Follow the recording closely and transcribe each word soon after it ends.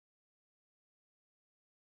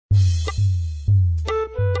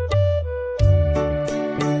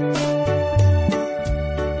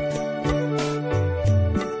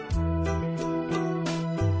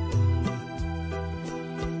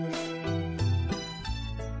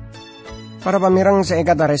Para pamirang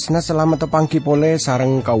seekataresna selamat tepangki pole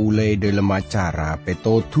sareng kaule dalam acara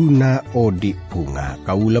peto tuna odik bunga.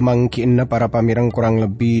 Kaule mangkiinna para pamirang kurang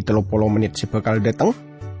lebih 30 menit sebekal dateng.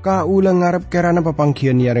 Kaule ngarep kerana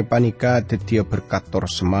pepangkian yare panika tetia berkator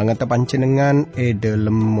semangat panjenengan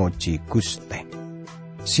dalam moji Guste.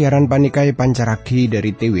 Siaran panikai pancaraki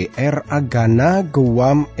dari TWR Agana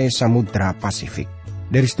Guam Samudra Pasifik.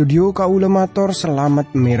 Dari studio kaule mator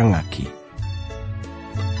selamat merengaki.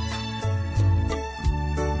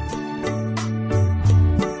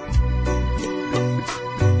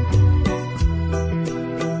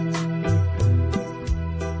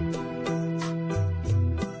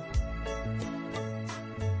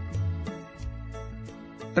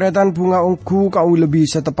 Tretan bunga ungku kau lebih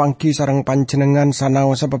setepangki sarang panjenengan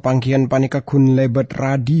sanaosa pepangkian panika kun lebet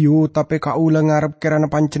radio tapi kau lengarep kerana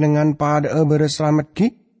panjenengan pada bereselamat ki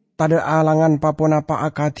tada alangan papon apa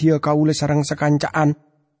akadia kau le sarang sekancaan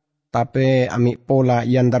tapi amik pola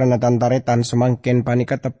yantarana tantaretan semangkin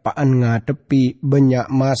panika tepaan ngadepi banyak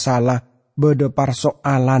masalah bede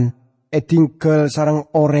persoalan tinggal sarang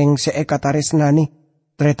orang seekataresnani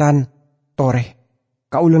tretan toreh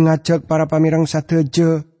kau le ngajak para pamirang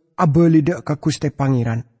sateje abelidak ka Guste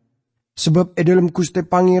Pangeran. Sebab dalam Guste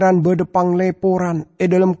Pangeran bede pangleporan,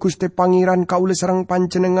 dalam Guste Pangeran kaule sareng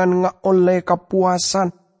panjenengan oleh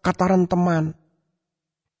kapuasan kataran teman.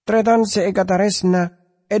 Tretan seekataresna,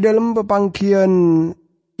 dalam pepangkian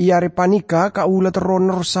iare panika kaule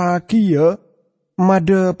teronor sakia,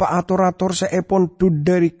 made paator-ator seepon tud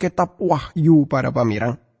dari kitab Wahyu para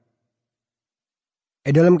pamirang.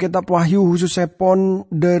 Dalam kitab Wahyu khusus sepon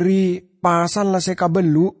dari pasal la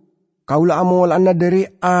sekabelu, kaula amol anda dari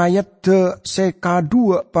ayat seka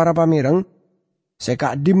 2 para pamirang.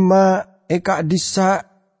 Seka 5 eka disa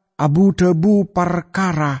abu debu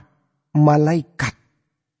perkara malaikat.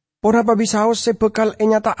 Pora pabisaos sebekal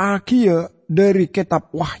enyata akia dari kitab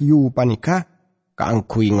Wahyu panika.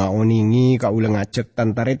 Kaangkui ngaoningi kaula ngajak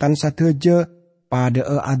tantaretan sadeja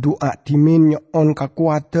pada adua dimin nyon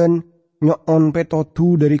kakuatan nyon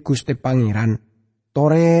petotu dari Guste Pangeran.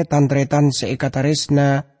 Tore tantretan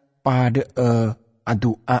seekataresna pada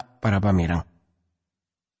adua para pamirang.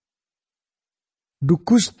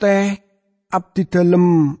 Dukus teh abdi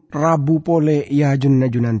dalem rabu pole ya junan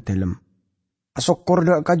dalem. Asokor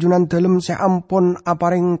dak kajunan dalem seampon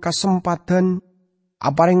aparing kesempatan,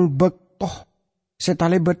 aparing bektoh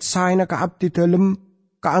setalebet saena ka abdi dalem,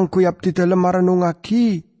 kaangkui abdi dalem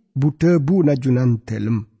marenungaki budebu najunan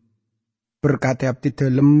dalem. Berkati abdi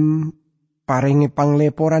dalem paringi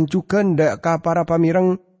pangleporan juga ndak ka para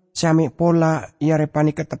pamirang sami pola yare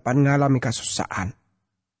panika tepan ngalami kasusaan.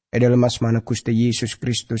 Dalam asmana Gusti Yesus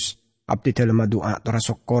Kristus abdi dalam doa tora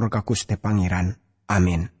sokor ka Gusti Pangeran.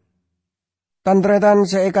 Amin. Tantretan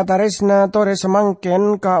seekataresna tore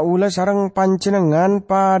semangken kaula sareng panjenengan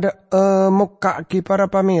pada muka ki para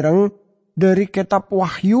pamirang dari kitab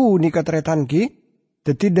Wahyu ni katretan ki.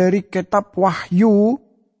 Jadi dari kitab Wahyu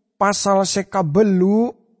pasal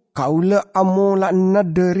sekabelu kaula amulana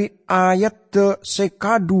dari ayat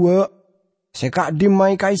seka 2 seka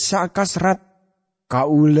dimai kaisa kasrat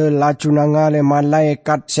kaula laju nangale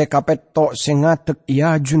malaikat seka petok sengatek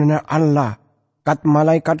ya junana Allah kat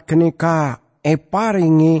malaikat kenika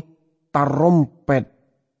paringi tarompet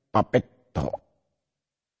papetok.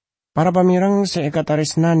 Para pamirang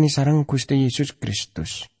seekataresnani sareng Gusti Yesus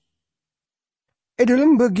Kristus.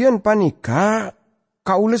 Dalam bagian panika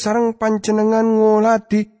kaula sareng panjenengan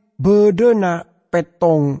ngolati bedena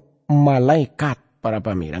petong malaikat para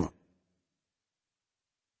pamirang.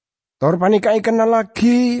 Tor panika kenal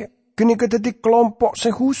lagi kini keteti kelompok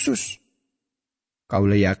sekhusus.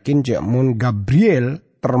 Kaula yakin jamun Gabriel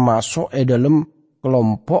termasuk dalam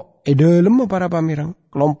kelompok dalam para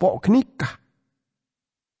pamirang kelompok kenikah.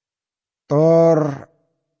 Tor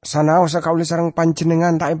sanaosa kaula sareng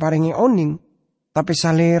panjenengan tak paringi oning tapi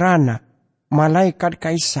salerana malaikat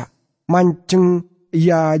kaisa manceng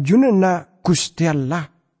ya junena Gusti Allah.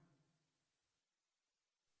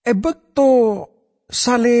 Bekto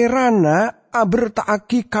salerana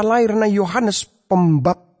bertaaki kalairna Yohanes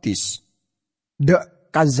Pembaptis.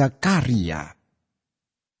 Dek kazakaria.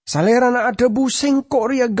 Salerana ada buseng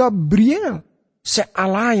korea Gabriel.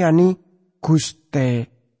 Sealayani Guste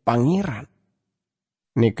Pangeran.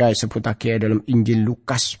 Nikai sebutake dalam Injil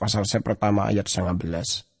Lukas pasal pertama ayat 19.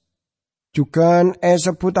 Juga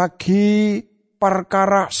sebutake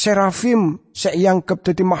perkara serafim seyangkep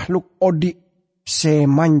dadi makhluk odi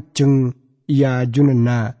semanjeng ya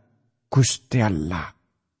junena Gusti Allah.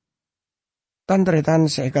 Tantretan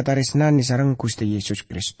seekataresnani sareng Gusti Yesus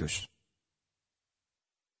Kristus.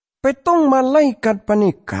 Petong malaikat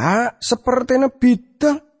panika seperti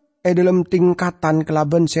bida dalam tingkatan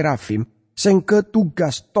kelaban serafim sing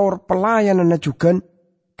ketugas tor pelayanan juga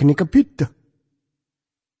gini kebida.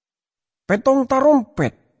 Petong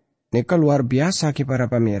tarompet nika luar biasa ki para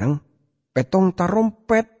pamireng. Petong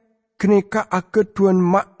tarompet genika ageduan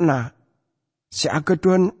makna, si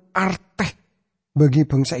ageduan arteh bagi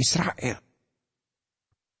bangsa Israel.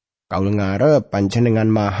 Kaul ngarep panjenengan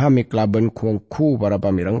mahami kelaban kuangku para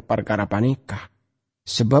pamireng perkara panika.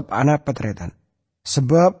 Sebab anak petretan.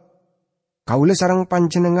 Sebab kaule sarang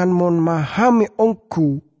panjenengan mon mahami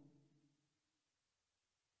ongku.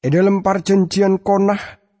 Dalam perjanjian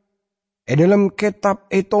konah. Dalam kitab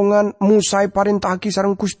etongan musai parintaki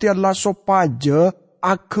sarang Gusti Allah sopaja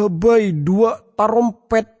agebai 2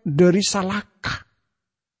 tarompet dari salaka.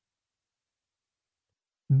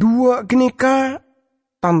 2 genika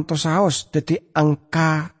tanto saos dadi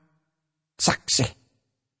angka saksi.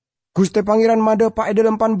 Gusti Pangeran madapa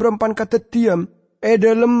dalam panbrempan katetiam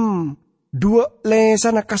dalam 2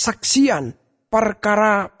 lesana kasaksian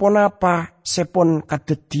perkara ponapa sepon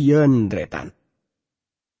katetian dretan.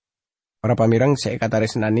 Para pamirang saya kata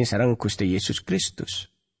resnani sarang Gusti Yesus Kristus.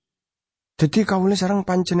 Jadi kaule sarang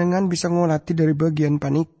panjenengan bisa ngolati dari bagian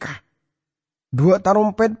panika. 2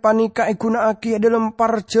 tarompet panika igunaake dalam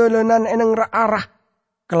perjalanan eneng arah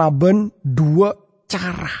kelaban 2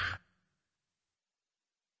 cara.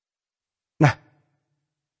 Nah,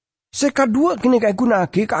 seka 2 kini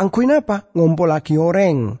igunaake kaangkui napa? Ngompol lagi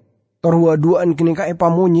oreng. Torwa-duaan kini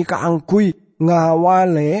pamunyi kaangkui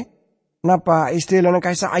ngawale. Napa istilahnya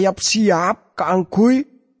kaisa ayap siap kaangkui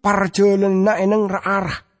perjalanan eneng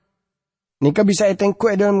arah. Nika bisa etengku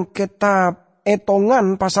dalam kitab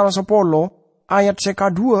etongan pasal 10 ayat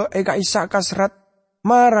seka 2 kaisa kasrat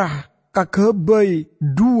marah kagebai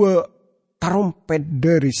 2 tarompet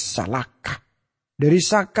dari salaka.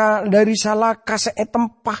 Dari salaka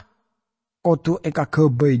seetempah kotu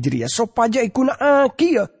kagebai jeria sopaja ikuna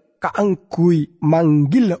akia kaangkui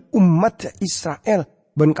manggil umat Israel.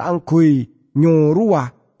 Ben kaangkui nyorua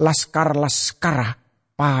laskar-laskara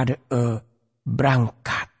pada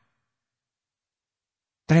berangkat.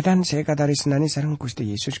 Tretan saya kata risnani sarang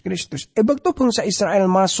Gusti Yesus Kristus. Bakto bangsa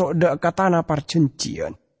Israel masuk ke tanah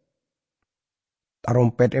perjanjian.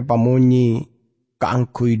 Tarompet pamunyi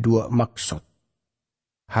kaangkui 2 maksud.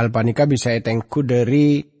 Hal panika bisa etengku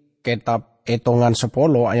dari kitab etongan 10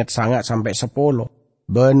 ayat 9 sampai 10.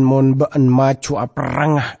 Ben mon been maju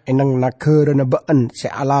perangah enang negara na been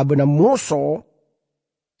se ala bena muso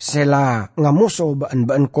sela ngamuso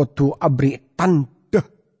been kotu abri tanda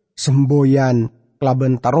semboyan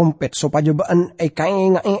kelaban tarompet sopaja been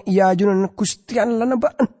kae iya junan Gustian lana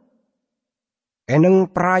been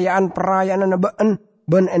enang perayaan na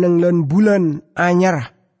ben enang len bulan anyar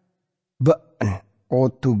been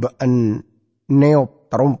kotu been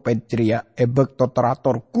neop tarompet jeria ebek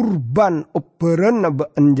toterator kurban operan na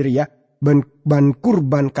baan jeria ban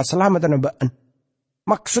kurban keselamatan na baan.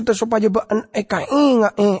 Maksudnya supaya baan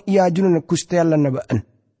kainga iya junan Gustialan na baan.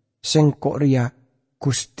 Sengkok ria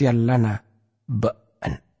Gustialan na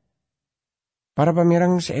baan. Para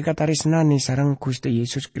pamirang seekataris nani sarang Gusti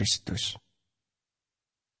Yesus Kristus.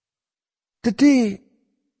 Jadi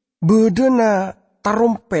bedena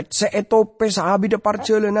tarompet seetope sahabi de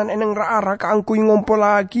perjalanan eneng arah kaangkui ngompol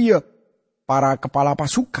lagi ya para kepala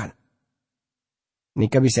pasukan.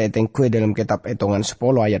 Nika bisa etengkue dalam kitab etongan 10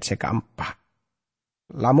 ayat sekeempat.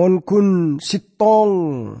 Lamun kun sitong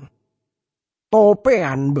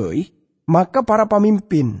topean boy, maka para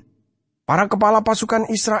pemimpin, para kepala pasukan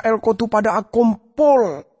Israel kotu pada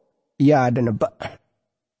akompol. Ya ada nebak.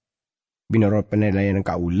 Binarot penilaian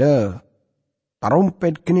kaula.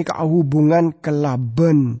 Tarompet kini hubungan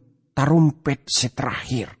kelaban tarompet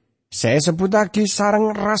seterakhir. Saya sebut lagi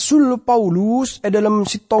sarang Rasul Paulus dalam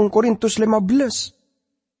sitong Korintus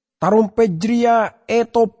 15. Tarompet jeria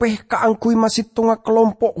etopeh kaangkui masih tengah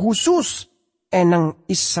kelompok khusus enang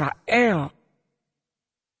Israel.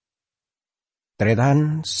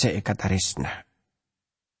 Tretan seekatarisna.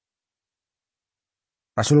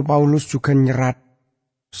 Rasul Paulus juga nyerat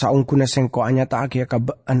saungkuna sengko anyata agia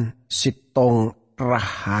kabaan sitong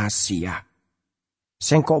rahasia.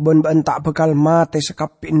 Sengko ben-ben tak bekal mate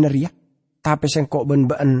sekapin neria. Tapi sengko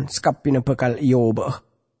ben-ben sekapin bekal iyoba.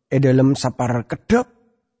 Dalam sapar kedap.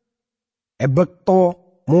 Bekto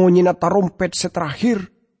monyina tarompet seterakhir.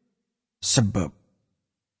 Sebab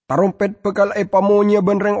tarompet bekal pamonya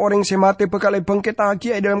benreng orang semate bekal bangkit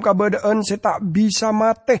agia dalam kabadaan setak bisa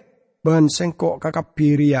mate. Ben sengko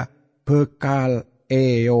kakapiria bekal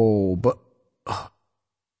be.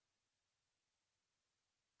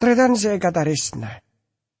 Tretan saya kata resna.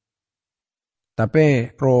 Tapi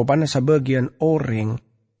rupanya sebagian orang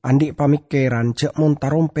andik pamikiran cek mon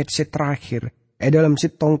tarompet si terakhir. Dalam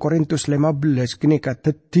sitong Korintus 15 kenika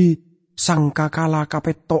dadi sangka kala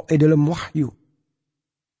kapetok dalam Wahyu.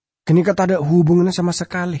 Kenika tak ada hubungannya sama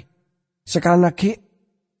sekali. Sekali lagi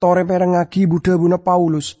tore perengagi Buddha Buna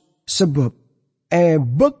Paulus sebab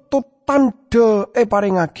bekto tanda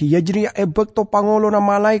parengagi ya jadi bekto pangolona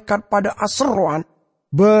malaikat pada aseroan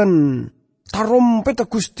ben tarompet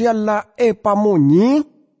Gusti Allah pamunyi,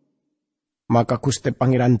 maka Gusti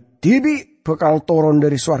Pangeran Dibi bakal turun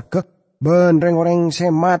dari swarga ben reng-reng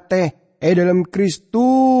semate dalam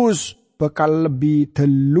Kristus bakal lebih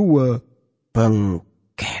delua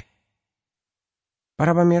bangket.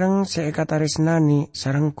 Para pamirang saya kata resnani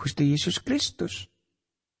sarang Gusti Yesus Kristus.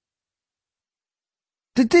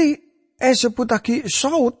 Jadi seputaki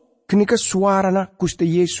saut kenika suarana Gusti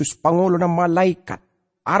Yesus pangolona malaikat.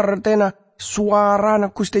 Artena suarana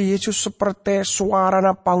Gusti Yesus seperti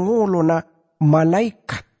suarana pangolona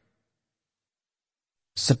malaikat.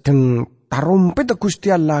 Sedang tarompet Gusti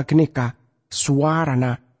Allah kenika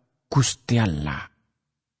suarana Gusti Allah.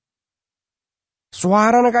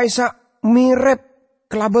 Suarana kaisa mirip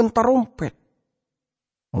kelaban tarompet.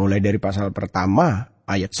 Mulai dari pasal pertama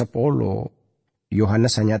ayat 10.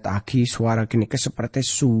 Yohanes hanya taki suara kenika seperti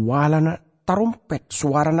suarana tarompet.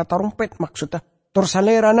 Suarana tarompet maksudnya.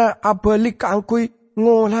 Torsalerana abalik kaangkui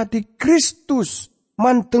ngolah di Kristus.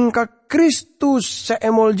 Manteng ka Kristus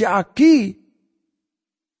seemol jaaki.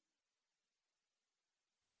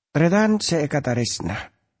 Tredan seekata resna.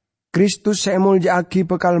 Kristus seemol jaaki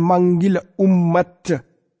bakal manggil umat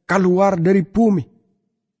keluar dari bumi.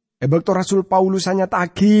 Bakto Rasul Paulus hanya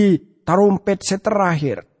taki tarompet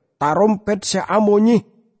seterakhir. Tarompet seamonyi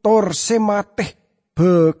tor semateh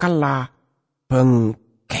bekala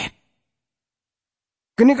bengket.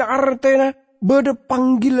 Kenika artena beda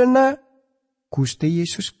panggilana Gusti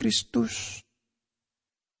Yesus Kristus.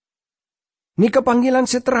 Nika panggilan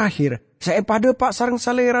seterakhir. Saya pada pak sarang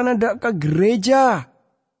salerana dak ke gereja.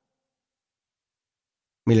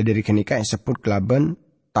 Mila dari kenika yang sebut kelaban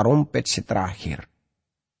tarompet seterakhir.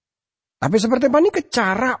 Tapi seperti apa nih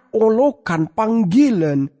cara olokan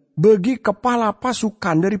panggilan bagi kepala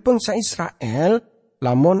pasukan dari bangsa Israel,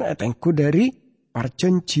 lamun etengku dari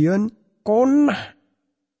perjanjian konah.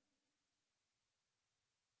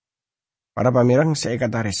 Para pamirang saya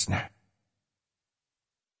kata resna.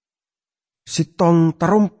 Sitong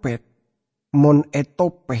tarompet mon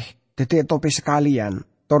etopeh, dadi etopeh sekalian.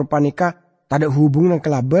 Tor panika tada hubungan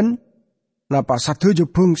kelaban napa satu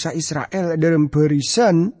bangsa Israel dalam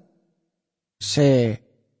barisan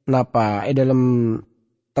napa dalam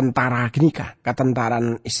tentara genika,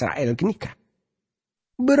 ketentaraan Israel genika.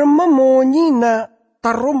 Bermemonyi na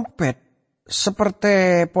tarompet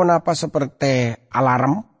seperti ponapa seperti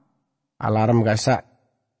alarm. Alarm kasa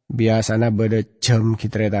biasana beda jam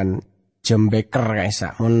kitretan jam beker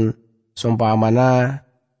kaisa mun sumpamana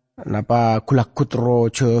napa gulakut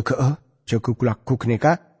ro jaga gulakut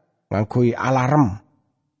nika ngangkui alarm.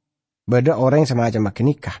 Beda orang semacam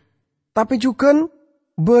nikah. Tapi juga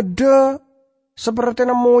beda seperti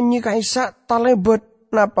namonyi kaisa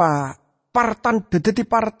talebet napa partan dedeti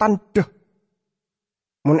partan deh.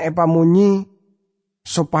 Mun epa munyi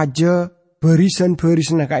sopaja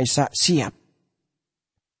barisan-barisan kaisa siap.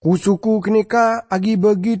 Kusuku kenika agi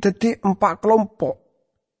bagi detik 4 kelompok.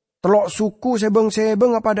 Telok suku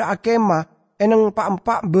sebeng-sebeng pada akema eneng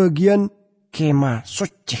 4 bagian kema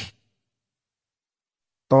suci.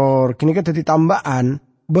 Tor kenika detik tambahan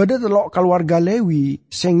bada telok keluarga Lewi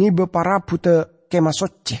sengi bepara buta kema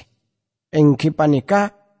suci. Engki panika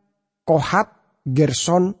Kohat,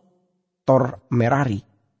 Gerson, Tor Merari.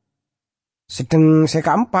 Sedeng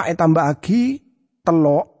sekampa tambah agi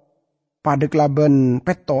telok pada kelaban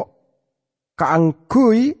petok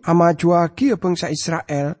kaanggui ama juagi bangsa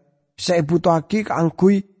Israel sebutuagi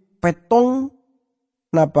kaanggui petong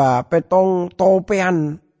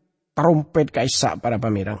topean tarompet kaisa para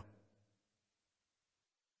pamirang.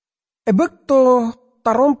 Bekto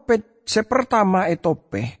tarompet sepertama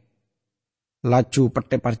etope laju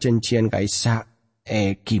pete perjanjian kaisa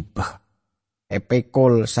gibah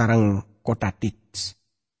pekol sarang kota Tits.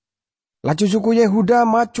 Laju suku Yehuda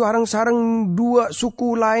maju arang sarang 2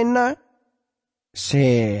 suku lainna.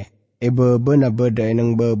 Bena beda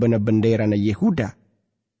eneng bena bendera na Yehuda.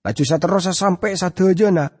 Laju saterosa sampai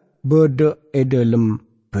sadajana beda dalam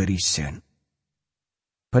barisan.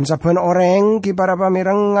 Ban-saban orang ki para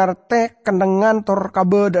pamirang ngarte kendengan tor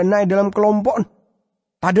kabedana dalam kelompok.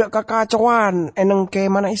 Tada kekacauan eneng ke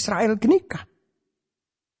mana Israel genika.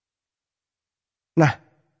 Nah,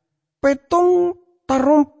 petong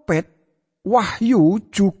tarompet Wahyu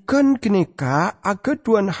juga kenika aga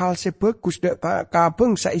duan hal sebagus dek ka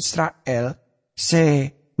bangsa Israel se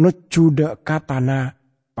nuju dek ka tanah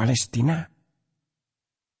Palestina.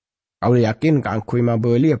 Kau yakin kaangkui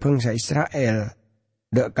mabeli bangsa Israel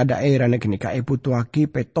dek ka daerah kenika butuhaki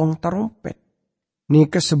petong tarompet. Ni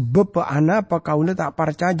kesebab ana pa kaula tak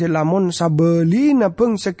percaya lamun sabeli na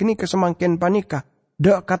bangsa kenika semangkin panika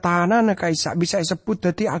dek ka tanah na kaisa bisa sebut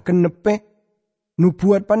dadi akan nepe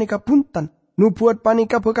nubuat panika punten. Nubuat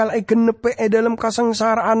panika bakal genepe dalam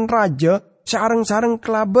kasengsaraan raja sareng-sareng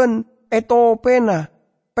kelaben etopena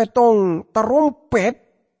petong terompet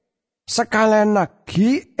sekalian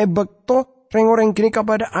lagi bekto reng-oreng gini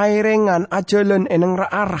kepada airengan ajalan eneng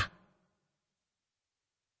arah.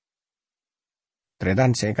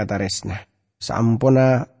 Tretan saya kata resna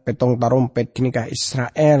sampuna petong terompet gini ka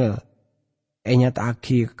Israel nyata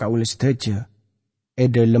agi kaulis deje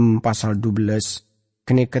dalam pasal 12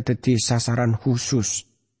 kini keteti sasaran khusus.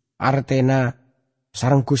 Artena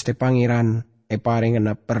sareng Gusti Pangeran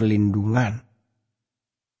paringena perlindungan.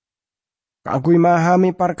 Kagui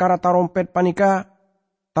mahami perkara tarompet panika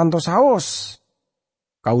tanto saos.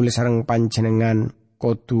 Kauli sareng panjenengan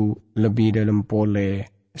kodu lebih dalam pole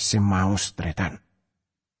semaus tretan.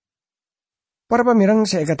 Para pamirang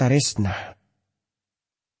saya kataresna.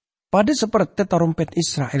 Pada seperti tarompet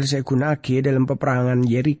Israel saya gunaki dalam peperangan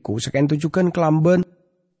Yeriko, sekian tujukan kelamben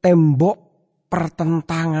tembok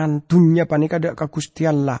pertentangan dunia panika dak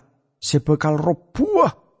kagustian lah sebekal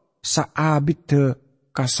robuah saabit de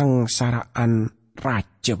kasengsaraan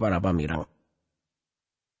raja para pamirang.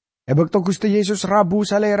 Ebekto Gusti Yesus Rabu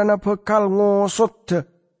salerana bekal ngosot de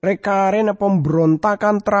rekarena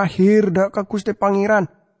pemberontakan terakhir dak ka Gusti Pangeran.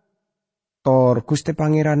 Tor Gusti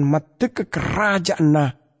Pangeran medek ke kerajaan na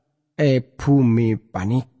bumi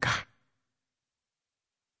panika.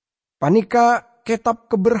 Panika kitab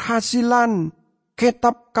keberhasilan,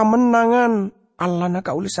 kitab kemenangan Allah na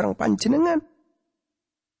kauli sareng panjenengan.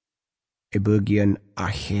 Bagian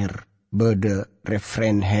akhir bede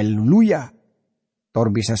refren haleluya. Tor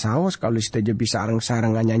bisa saos kauli setuju bisa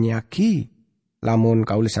areng-sareng nyanyiaki. Lamun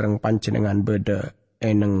kauli sareng panjenengan bede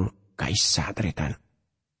eneng kaisa tretan.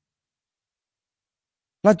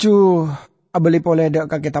 Laju abeli pole dek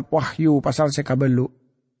ka kitab Wahyu pasal sekabelu.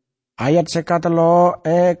 Ayat sekatelo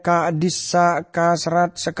ka disa ka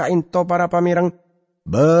serat seka into para pamirang.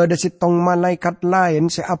 Beda sitong malaikat lain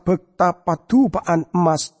seabekta patupaan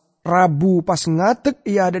emas. Rabu pas ngatek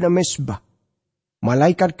ia ada na mesbah.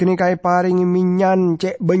 Malaikat kini kay paring minyan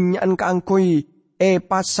cek benyan kaangkoy.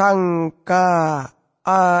 Pasang ka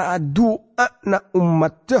dua na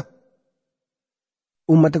umat.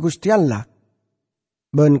 Umat Gusti Allah.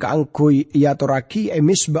 Ben kaangkoy ia toraki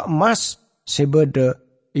misbah emas sebeda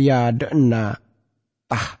ia dena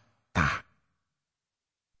tahta.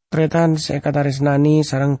 Tretan saya kata resnani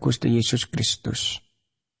sarang Gusti Yesus Kristus.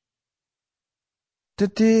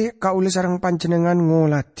 Jadi kauli sarang panjenengan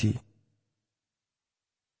ngoladi.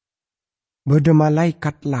 Beda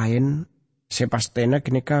malaikat lain sepastena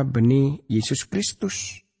kenika beni Yesus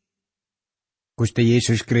Kristus. Gusti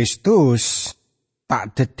Yesus Kristus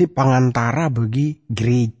tak dadi pangantara bagi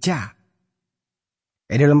gereja.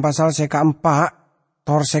 Dalam pasal seka-4,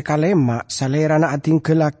 tor seka-5, salerana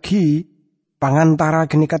atingkel lagi pangantara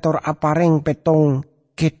genikator apareng petong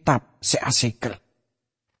kitab seasekel.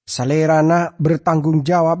 Salerana bertanggung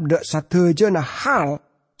jawab dek sadejana hal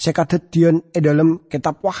sekadedian dalam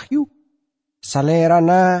kitab Wahyu.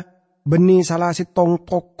 Salerana beni salah sitong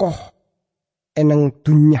tokoh eneng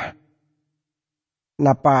dunya.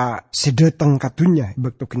 Napa sedeteng katunya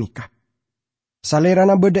bekto kenika.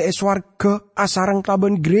 Salerana beda eswarga asarang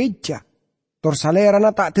klaben gereja. Tor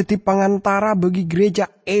salerana tak teti pangantara bagi gereja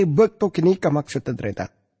bekto kenika maksud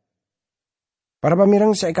tereta. Para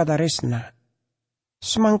pamirang saya kata resna.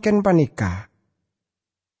 Semangken panika.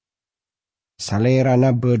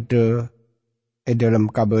 Salerana beda dalam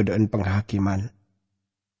kabedaan penghakiman.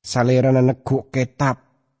 Salerana neguk kitab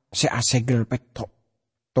seasegel petok.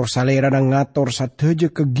 Tor salerana ngatur sadeja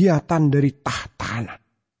kegiatan dari tahtana.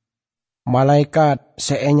 Malaikat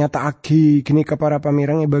seenya taagi kini ke para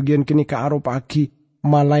pamirang bagian kini ke arupa agi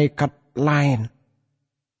malaikat lain.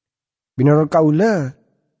 Binarul kaula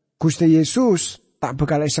Gusti Yesus tak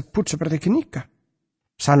bakal sebut seperti kini ka.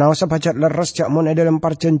 Sanaos sebajat leres jakmon dalam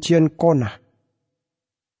perjanjian kona.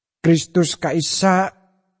 Kristus kaisa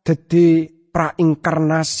dadi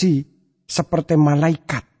prainkarnasi seperti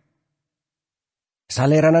malaikat.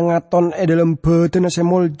 Salerana ngaton dalam bedena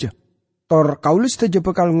semolja. Tor kaulis teja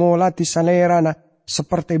bekal ngolati salerana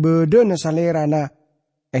seperti bedena salerana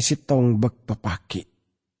esitong bekto paki.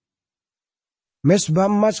 Mesbah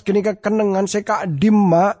emas kenika kenengan seka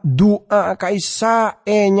dima doa kaisa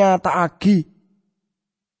nyata agi.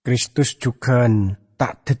 Kristus juga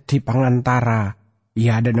tak dadi pangantara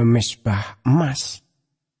ya ada mesbah emas.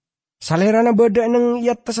 Salerana beda neng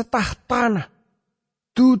ya tesetah tanah.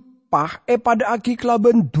 Tutpah pada agi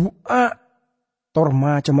kelaban doa.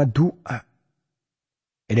 Torma cema doa.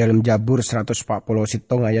 Dalam Jabur 140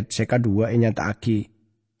 sitong ayat seka 2 nyata agi.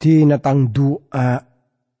 Dinatang doa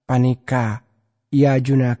panika. Ia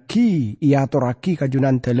junaki, ia toraki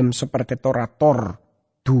kajunan dalam seperti torator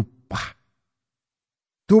dupah.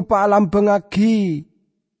 Dupah lambeng agi,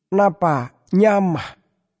 napa nyamah,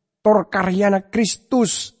 tor karyana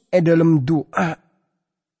Kristus dalam doa.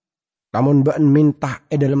 Namun baan minta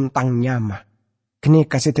dalam tang nyamah, kini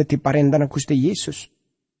kasih teti parentana Gusti Yesus.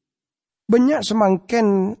 Banyak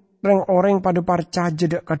semangken reng orang pada parca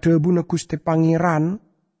jedak kadebu na Gusti Pangeran,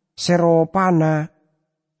 seropana,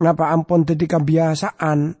 napa ampun dadi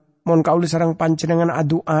kebiasaan, mon kauli sarang panjenengan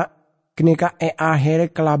adua, kenika akhire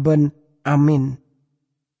kelaben amin.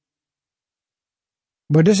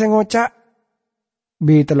 Bada saya ngocak,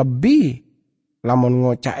 terlebih, lamun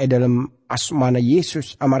ngocak dalam asmana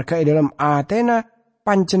Yesus, amarga dalam Athena,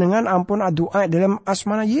 panjenengan ampun adua dalam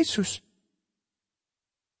asmana Yesus.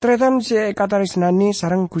 Tretan si katarisnani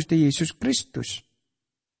sarang Gusti Yesus Kristus.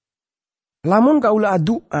 Lamun kaula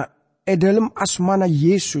adua, dalam asmana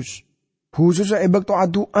Yesus. Khususnya ebek to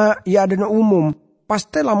adua ya adana umum.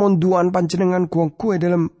 Pasti lamun duaan panjenengan kuangku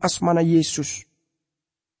dalam asmana Yesus.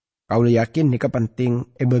 Kau yakin nika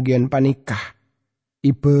penting bagian panikah.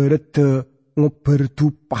 Ibarat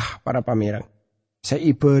ngoberdupah para pamirang. Saya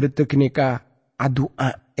ibarat kenika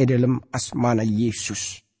adua dalam asmana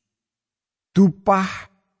Yesus.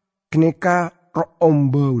 Dupah kenika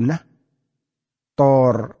roombauna.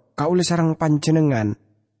 Tor kau sarang panjenengan.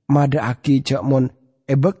 Mada aki jakmon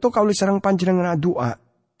ebek to kauli sarang panjenengan doa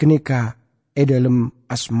kenika dalam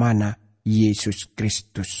asmana Yesus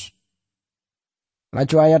Kristus.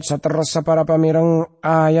 Laju ayat saterasa para pamirang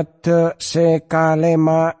ayat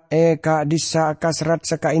sekalema eka disa kasrat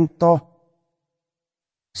sekainto.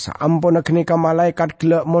 Saampona kenika malaikat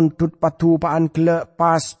gelak montut patupaan gelak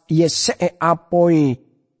pas yese apoi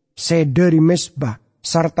sederi mesbah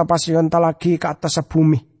sarta pasion talaki ke atas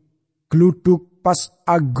bumi. Geluduk pas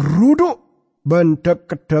agruduk bendep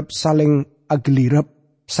kedep saling aglirep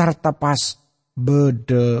sarta pas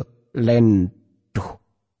bede lenduh.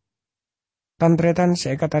 Tantretan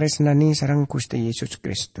seekatarisnani sarang Gusti Yesus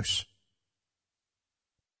Kristus.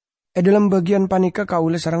 Dalam bagian panika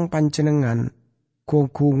kaule sarang panjenengan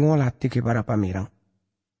gungo lati ke para pamirang.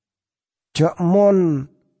 Jakmon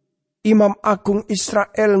Imam Agung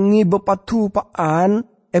Israel ngibe patupaan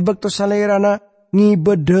ebek to salerana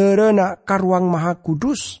ngibederana karuang maha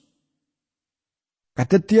kudus.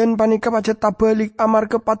 Kadetian panika pacet tabalik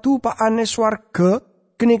amar kepatupaane swarga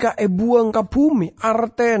kenika buang ka bumi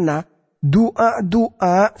artena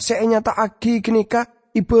doa senyata aki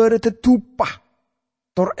kenika ibarat tupah.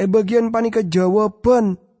 Tor bagian panika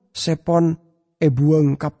jawaban sepon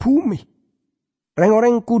buang ka bumi.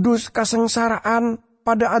 Reng-reng kudus kasengsaraan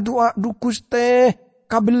pada adua dukus teh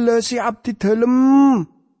kabel si abdi dalem.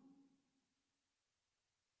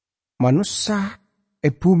 Manusia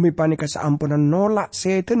bumi panika saampunan nolak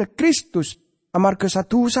setan Kristus amar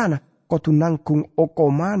kesatu sana kotu nangkung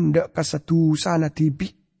okomanda kesatu sana tibi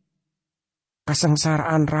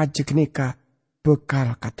kasengsaraan raja kenika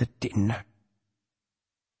bekal katedina.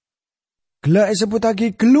 Gela sebut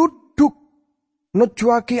lagi geluduk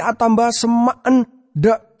nojuaki atamba semaan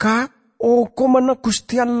deka okomana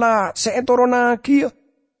Gustian la seetoronaki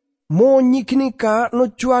monyi kenika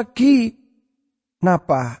nojuaki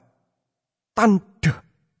napa tanda.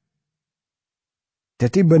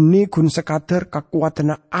 Jadi benih kun sekadar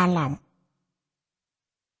kekuatan alam.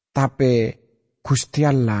 Tapi Gusti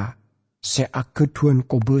Allah seageduan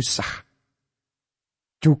kobesah.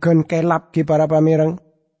 Jugan kelap ki para pamirang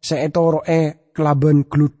seetoro kelaban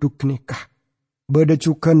gluduk nikah. Beda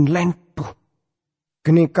jugan lentuh.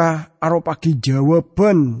 Kenikah aropaki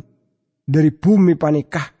jawaban dari bumi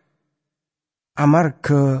panikah.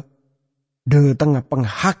 Amarga de tengah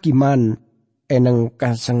penghakiman eneng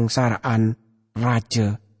kasengsaraan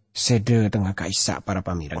raja sede tengah kaisa para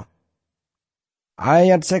pamirang.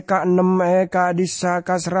 Ayat seka 6 eka disa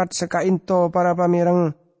kasrat seka into para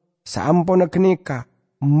pamirang. Saampona kenika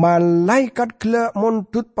malaikat gela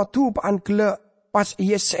montut patupaan gela pas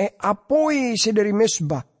yese apoi sederi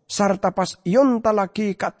mesbah sarta pas yonta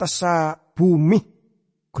laki katasa bumi.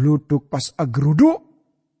 Gluduk pas agruduk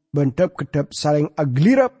bendep kedep saling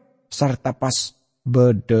aglirap sarta pas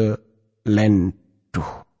bede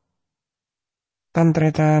lenduh.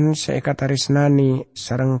 Tantretan seekatarisnani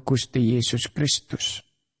sareng Gusti Yesus Kristus.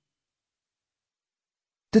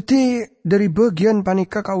 Dadi dari bagian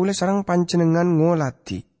panika kaule sareng panjenengan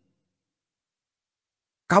ngolati.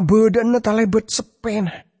 Kabedaanna talebet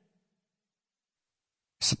sepena.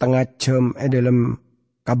 Setengah jam dalam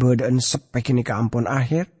kabedaan sepek ini ampun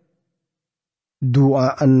akhir.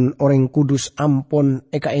 Duaan orang kudus ampun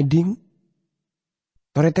eka eding.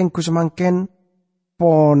 Toretengku semangken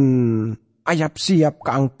pon ayap siap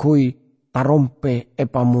kaangkui tarompe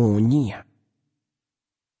epamonia.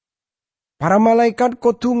 Para malaikat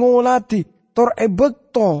kudu ngolati tor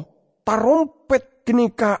ebekto tarompet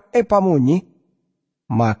kenika epamonyi.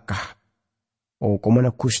 Maka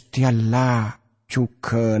komana Gusti Allah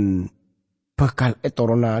juken bakal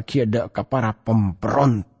etorona kiada ka para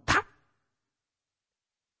pemberontak.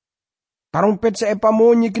 Tarompet se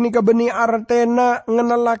epamonyi kenika beni artena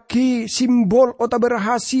ngenal lagi simbol ota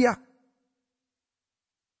berhasia.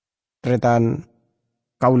 Tretan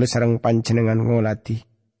kaula sareng panjenengan ngolati.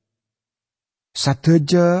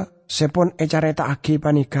 Sateja sepon ecareta aki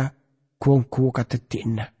panika gongku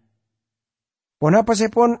katetina. Ponapa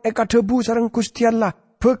sepon eka debu sareng Gusti Allah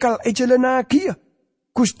bekal ejelenagi ya.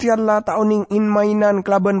 Gusti Allah taoning in mainan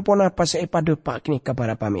kelaban ponapa sepa depak ni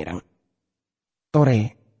kabara pamirang. Tore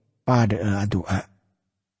pada doa.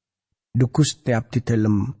 Dukus tiap di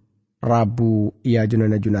dalam Rabu ia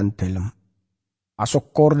junan telem.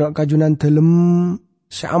 Asokor dak kajunan telem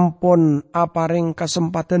seampon apareng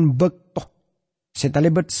kesempatan bektoh.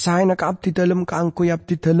 Setalebet saya nak abdi dalam kaangku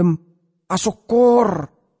abdi dalam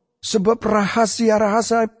asokor sebab rahasia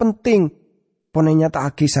penting ponenya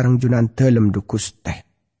tak aki sarang junan dalam dukus teh.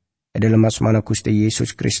 Dalam asmana Gusti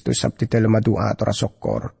Yesus Kristus abdi dalam doa atau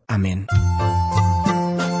asokor. Amin.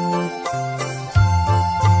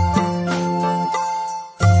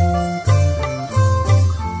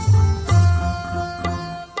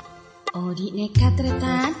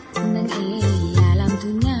 Katretan nang alam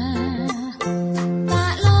dunia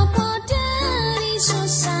tak lopo dari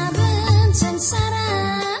susah ben sengsara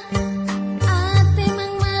ate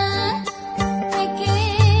mang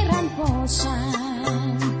pikiran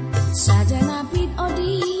bosan saja napit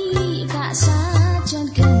odi tak sajan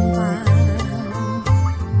gempar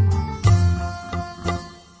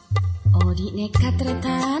odi nek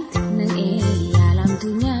katretan nang alam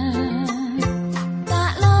dunia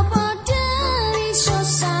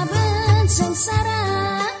sengsara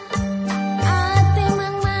ate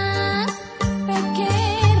mang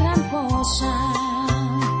pikiran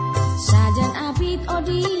bosan sajan abid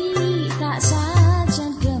odi tak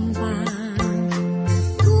sajan gempar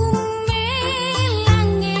kumelange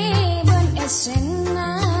ben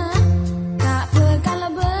esena tak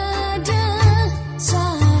bekal beda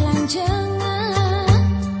salanjenga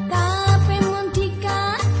tapi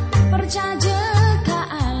muntika percaya ka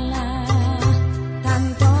Allah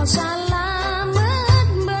tanpa salah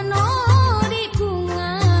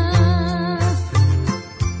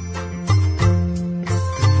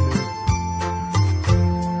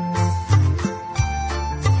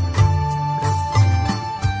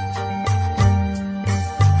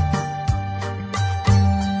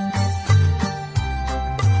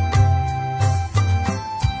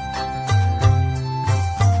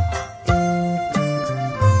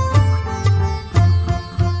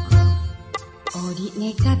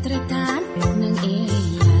katretan nang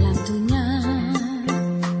alam dunia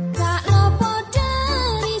tak lopo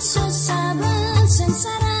dari susah ben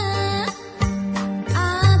sengsara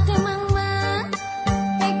ate mang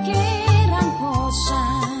pikiran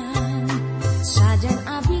bosan sajan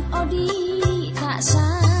abid odi tak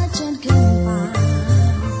sajan gempar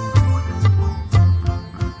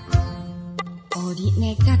odi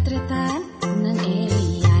nek katretan nang